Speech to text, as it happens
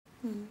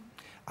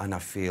And I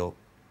feel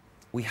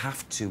we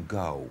have to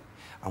go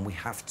and we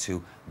have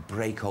to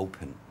break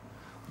open.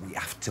 We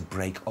have to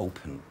break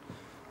open,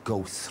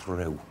 go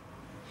through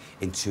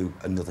into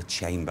another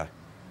chamber.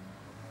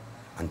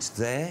 And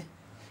there,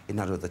 in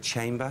that other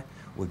chamber,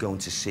 we're going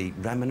to see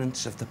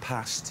remnants of the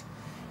past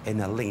in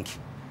a link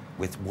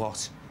with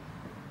what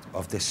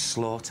of this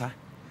slaughter,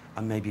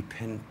 and maybe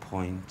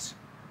pinpoint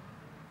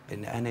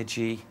an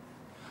energy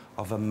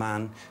of a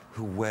man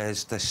who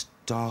wears this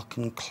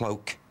darkened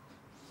cloak.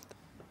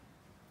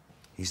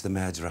 He's the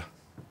murderer.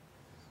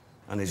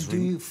 And his do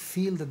you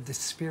feel that the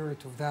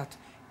spirit of that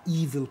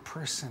evil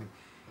person,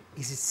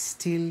 is it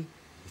still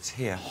it's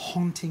here,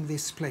 haunting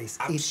this place?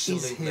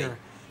 Absolutely. It is here.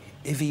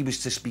 If he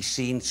was to be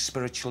seen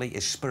spiritually,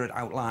 his spirit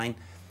outline,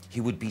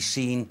 he would be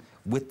seen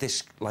with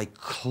this, like,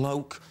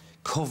 cloak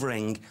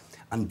covering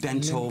and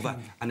bent over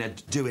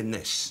and doing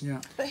this.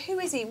 Yeah. But who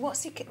is he?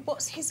 What's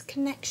his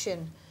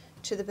connection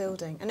to the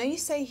building? I know you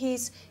say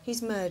he's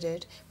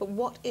murdered, but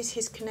what is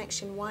his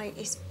connection?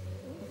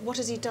 What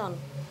has he done?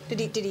 Did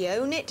he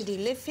own it? Did he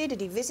live here?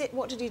 Did he visit?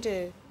 What did he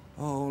do?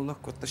 Oh,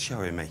 look what they're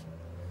showing me.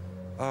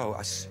 Oh,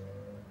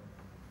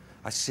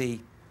 I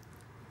see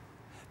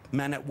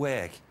men at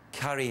work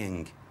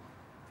carrying,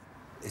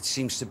 it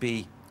seems to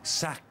be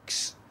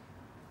sacks,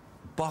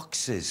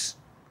 boxes,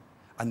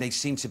 and they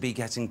seem to be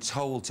getting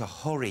told to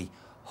hurry,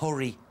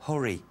 hurry,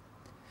 hurry.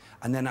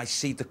 And then I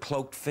see the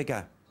cloaked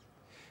figure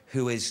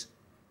who is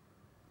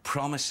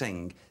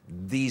promising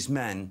these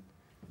men,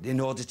 in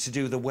order to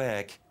do the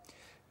work,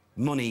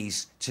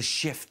 monies to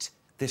shift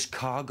this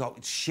cargo,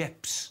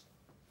 ships.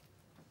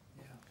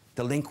 Yeah.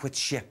 The link with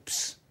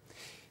ships.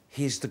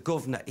 He's the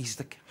governor, he's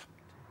the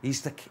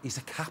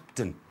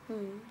captain.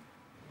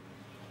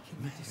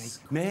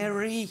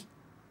 Mary.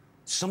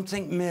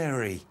 Something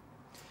Mary.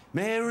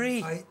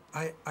 Mary!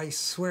 I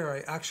swear I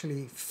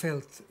actually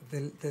felt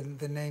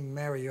the name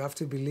Mary. You have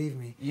to believe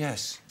me.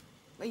 Yes.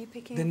 Are you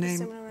picking up a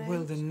similar range?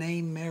 Well, the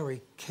name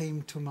Mary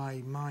came to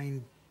my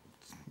mind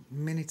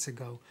minutes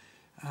ago.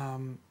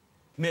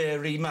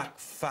 Mary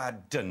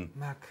McFadden.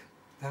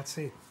 That's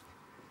it.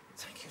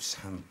 Thank you,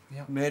 Sam.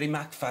 Yeah. Mary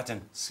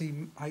McFadden.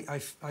 See,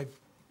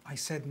 I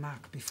said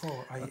Mac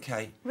before.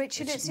 OK.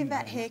 Richard, it's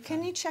Yvette here.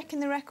 Can you check in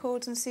the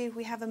records and see if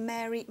we have a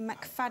Mary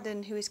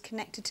McFadden who is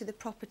connected to the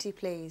property,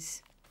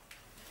 please?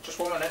 Just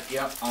 1 minute,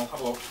 yeah, I'll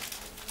have a look.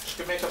 Just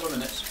give me a couple of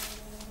minutes.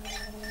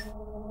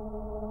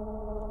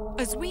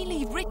 As we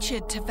leave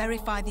Richard to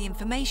verify the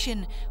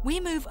information,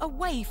 we move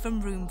away from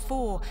room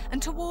 4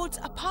 and towards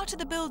a part of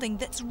the building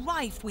that's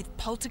rife with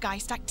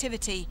poltergeist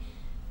activity.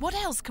 What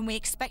else can we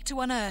expect to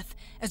unearth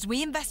as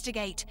we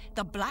investigate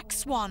the Black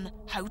Swan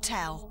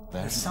Hotel?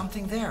 There's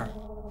something there.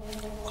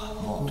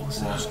 What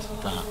was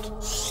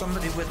that?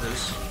 Somebody with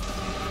us.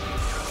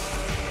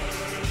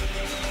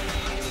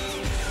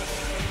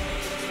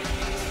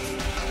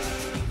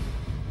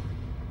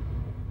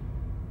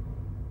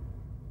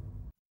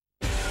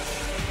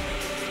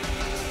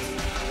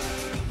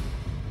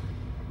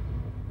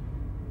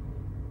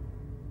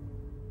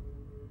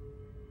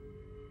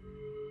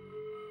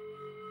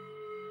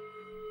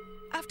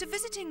 After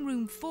visiting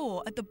room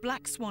 4 at the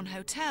Black Swan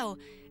Hotel,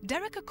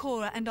 Derek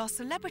Akora and our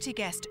celebrity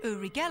guest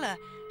Uri Geller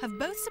have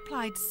both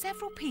supplied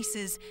several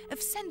pieces of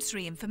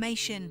sensory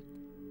information.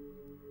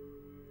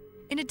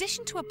 In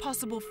addition to a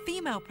possible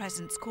female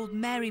presence called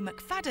Mary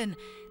McFadden,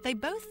 they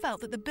both felt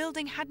that the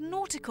building had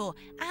nautical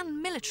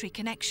and military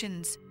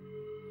connections.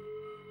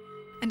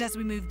 And as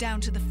we moved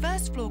down to the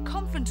first floor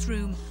conference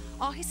room,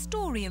 our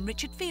historian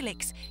Richard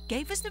Felix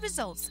gave us the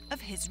results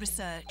of his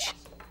research.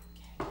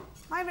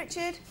 Hi,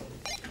 Richard.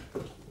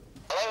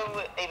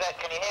 Hello, Yvette,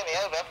 can you hear me?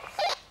 Over.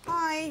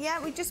 Hi,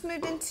 yeah, we just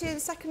moved into the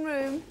second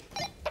room.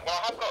 Well,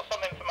 I have got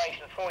some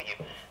information for you.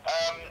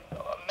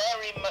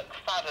 Mary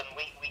McFadden,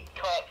 we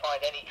can't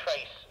find any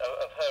trace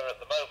of her at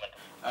the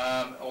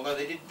moment. Although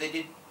they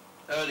did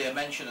earlier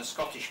mention a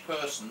Scottish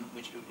person,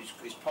 which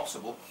is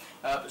possible,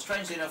 but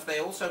strangely enough, they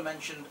also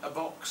mentioned a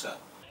boxer.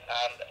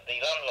 And the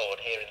landlord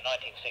here in the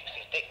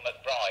 1960s, Dick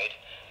McBride,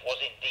 was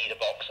indeed a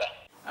boxer.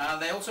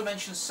 And they also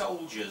mentioned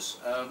soldiers,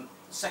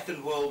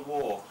 Second World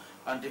War,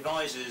 and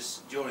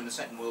Devizes during the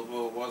Second World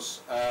War was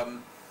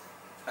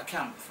a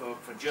camp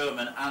for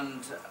German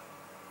and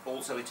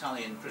also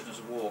Italian prisoners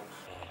of war.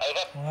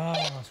 Over. Wow.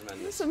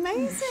 That's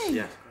amazing.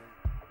 Yeah.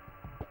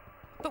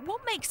 But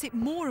what makes it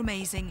more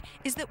amazing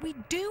is that we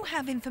do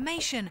have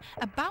information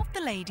about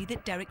the lady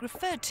that Derek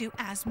referred to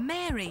as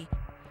Mary.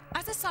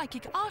 As a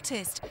psychic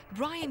artist,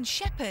 Brian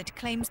Shepherd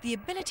claims the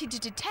ability to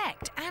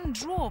detect and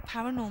draw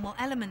paranormal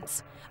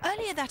elements.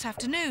 Earlier that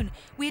afternoon,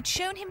 we had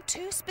shown him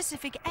 2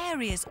 specific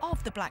areas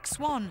of the Black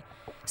Swan,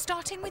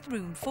 starting with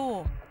room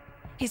 4.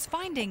 His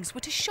findings were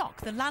to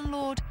shock the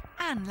landlord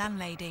and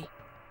landlady.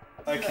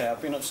 OK,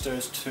 I've been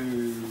upstairs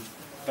to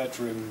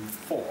bedroom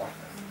 4,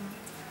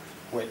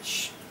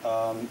 which,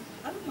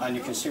 and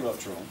you can see what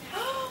I've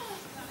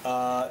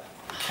drawn,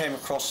 came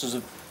across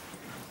as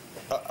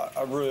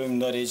a room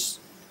that is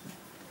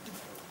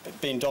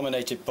being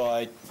dominated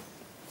by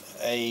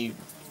a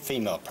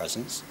female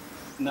presence.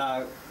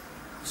 Now,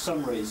 for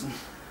some reason,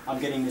 I'm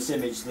getting this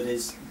image that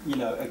is, you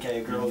know, okay,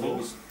 a girl who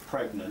is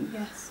pregnant.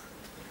 Yes.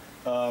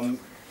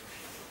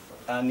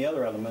 And the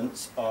other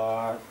elements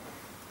are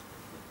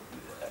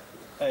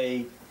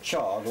a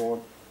child,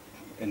 or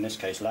in this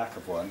case, lack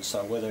of one.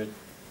 So whether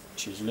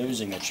she's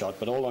losing a child,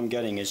 but all I'm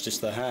getting is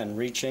just the hand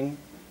reaching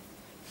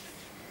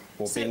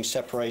or being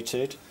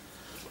separated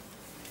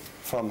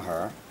from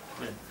her,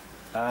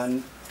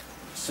 and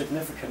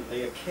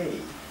significantly a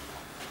key.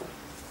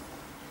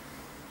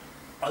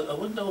 I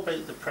wouldn't know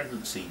about the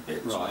pregnancy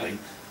bit, Right.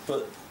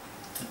 but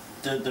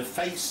the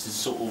face is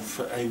sort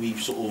of how we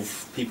sort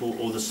of people,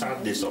 or the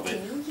sadness of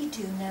it. You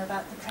do know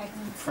about the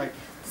pregnancy.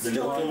 The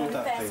little When girl we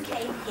first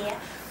came here,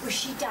 was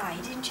she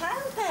died in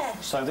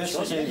childbirth. So this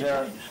is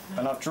either,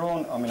 and I've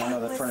drawn, I mean, I know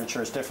the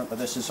furniture is different, but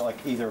this is like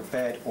either a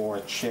bed or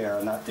a chair,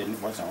 and that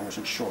I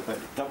wasn't sure, but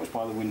that was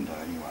by the window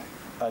anyway.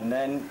 And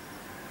then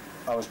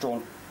I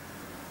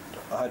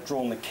had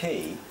drawn the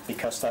key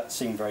because that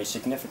seemed very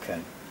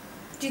significant.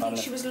 Do you think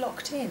she was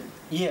locked in?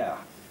 Yeah,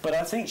 but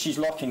I think she's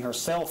locking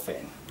herself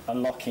in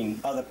and locking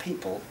other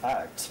people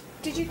out.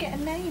 Did you get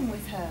a name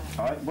with her?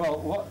 All right,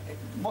 well,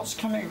 what's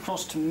coming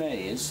across to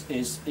me is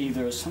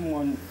either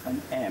an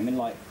M, in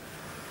like,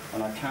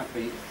 and I can't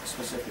be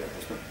specific at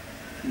this, but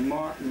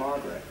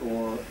Margaret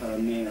or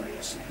Mary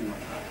or something like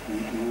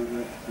that.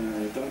 Margaret, I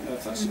don't know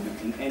if that's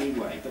in any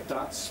way, but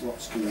that's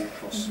what's coming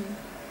across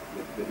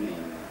with me.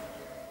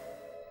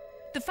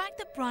 The fact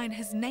that Brian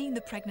has named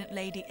the pregnant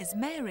lady as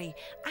Mary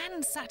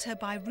and sat her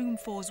by room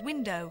 4's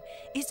window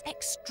is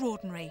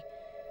extraordinary.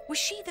 Was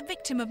she the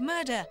victim of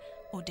murder,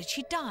 or did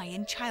she die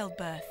in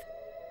childbirth?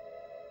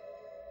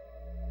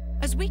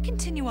 As we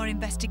continue our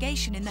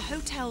investigation in the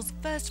hotel's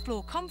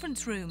first-floor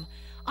conference room,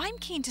 I'm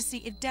keen to see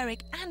if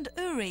Derek and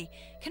Uri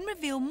can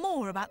reveal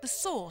more about the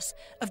source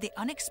of the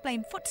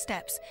unexplained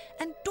footsteps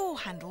and door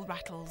handle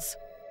rattles.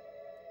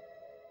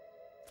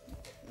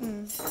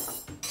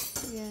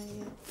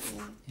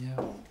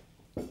 Yeah.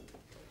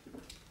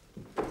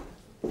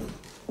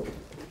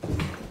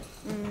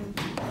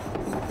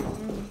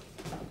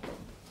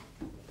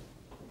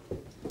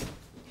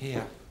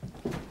 Here.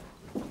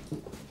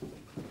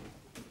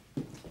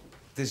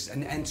 There's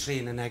an entry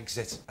and an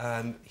exit.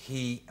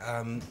 He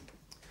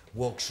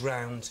walks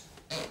round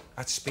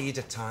at speed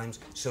at times,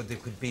 so there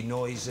could be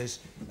noises.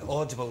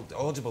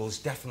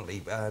 Audibles,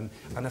 definitely. And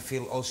I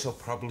feel also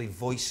probably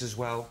voice as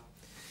well.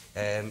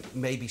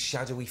 Maybe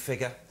shadowy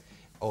figure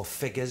or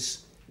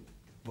figures.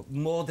 But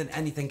more than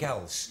anything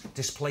else,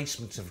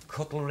 displacement of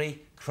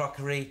cutlery,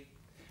 crockery,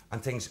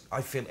 and things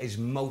I feel is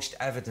most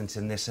evident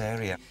in this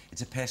area.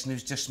 It's a person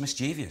who's just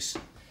mischievous.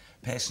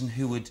 A person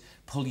who would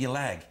pull your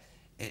leg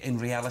in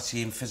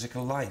reality, in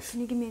physical life.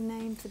 Can you give me a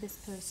name for this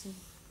person?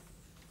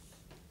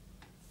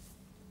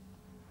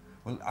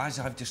 Well, as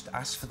I've just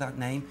asked for that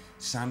name,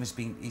 Sam has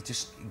been, he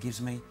just gives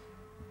me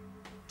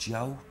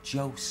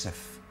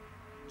Joseph.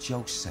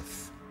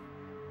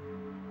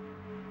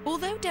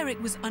 Although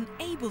Derek was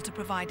unable to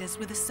provide us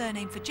with a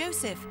surname for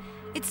Joseph,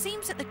 it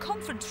seems that the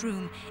conference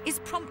room is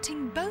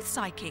prompting both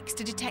psychics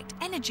to detect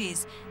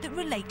energies that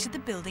relate to the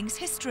building's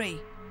history.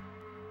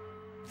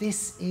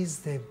 This is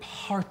the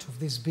heart of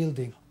this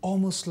building,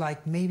 almost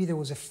like maybe there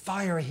was a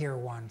fire here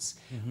once,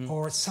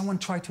 or someone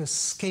tried to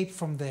escape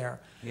from there.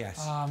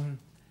 Yes.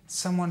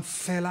 Someone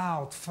fell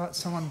out,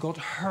 someone got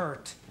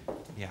hurt.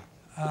 Yeah.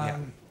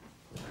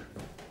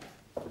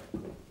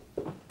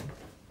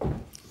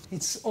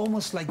 It's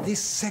almost like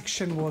this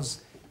section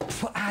was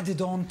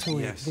added on to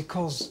Yes. it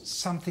because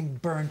something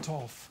burnt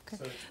off.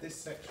 So it's this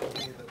section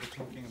here that we're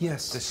talking about?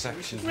 Yes. This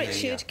section Richard,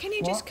 here, yeah. can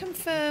you just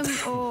confirm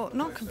or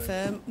not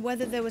confirm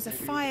whether there was a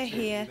fire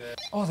here?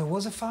 Oh, there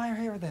was a fire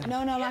here then? No,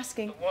 I'm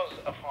asking. There was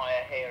a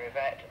fire here,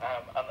 Yvette,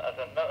 and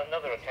at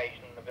another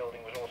occasion the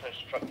building was also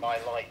struck by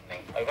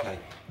lightning. Over. Okay.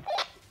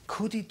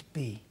 Could it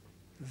be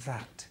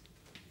that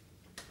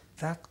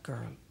that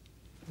girl,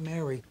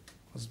 Mary,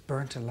 was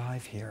burnt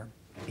alive here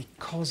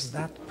because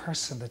that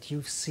person that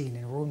you've seen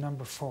in room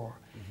number 4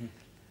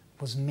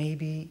 was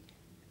maybe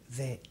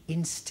the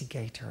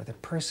instigator, the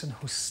person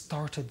who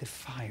started the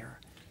fire?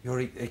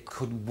 It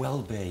could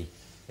well be.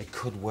 It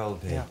could well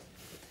be. Yeah.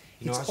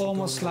 You know, It's as we're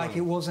almost going like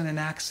along- it wasn't an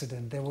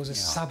accident. There was a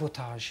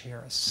sabotage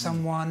here.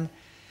 Someone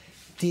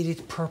did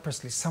it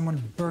purposely.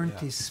 Someone burnt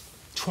this,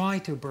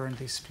 tried to burn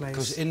this place.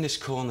 Because in this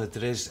corner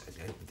there is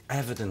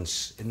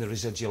evidence in the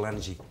residual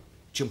energy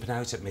jumping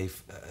out at me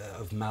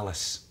of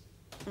malice.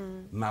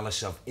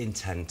 Malice of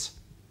intent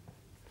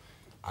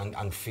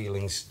and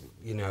feelings,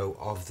 you know,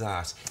 of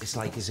that. It's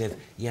like as if,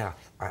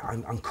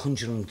 I'm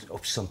conjuring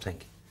up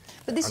something.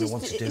 But this and I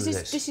want to do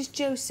this is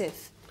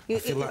Joseph. I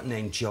feel that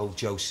name,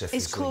 Joseph,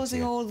 is is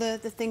causing linked all the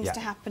things Yeah. to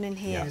happen in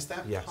here. Yeah. Is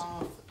that Yes.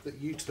 path that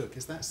you took,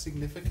 is that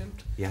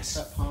significant? Yes.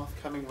 That path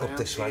coming round Up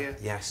this way, here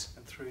yes.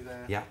 and through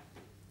there? Yeah.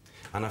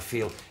 And I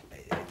feel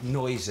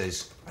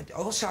noises.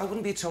 Also, I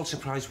wouldn't be at all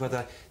surprised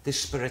whether this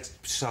spirit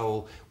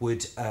soul were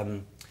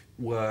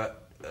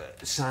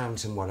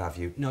sounds and what have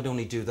you. Not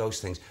only do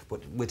those things,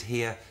 but would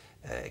hear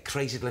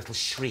crazy little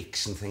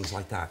shrieks and things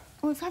like that.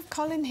 We've had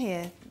Colin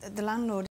here, the landlord.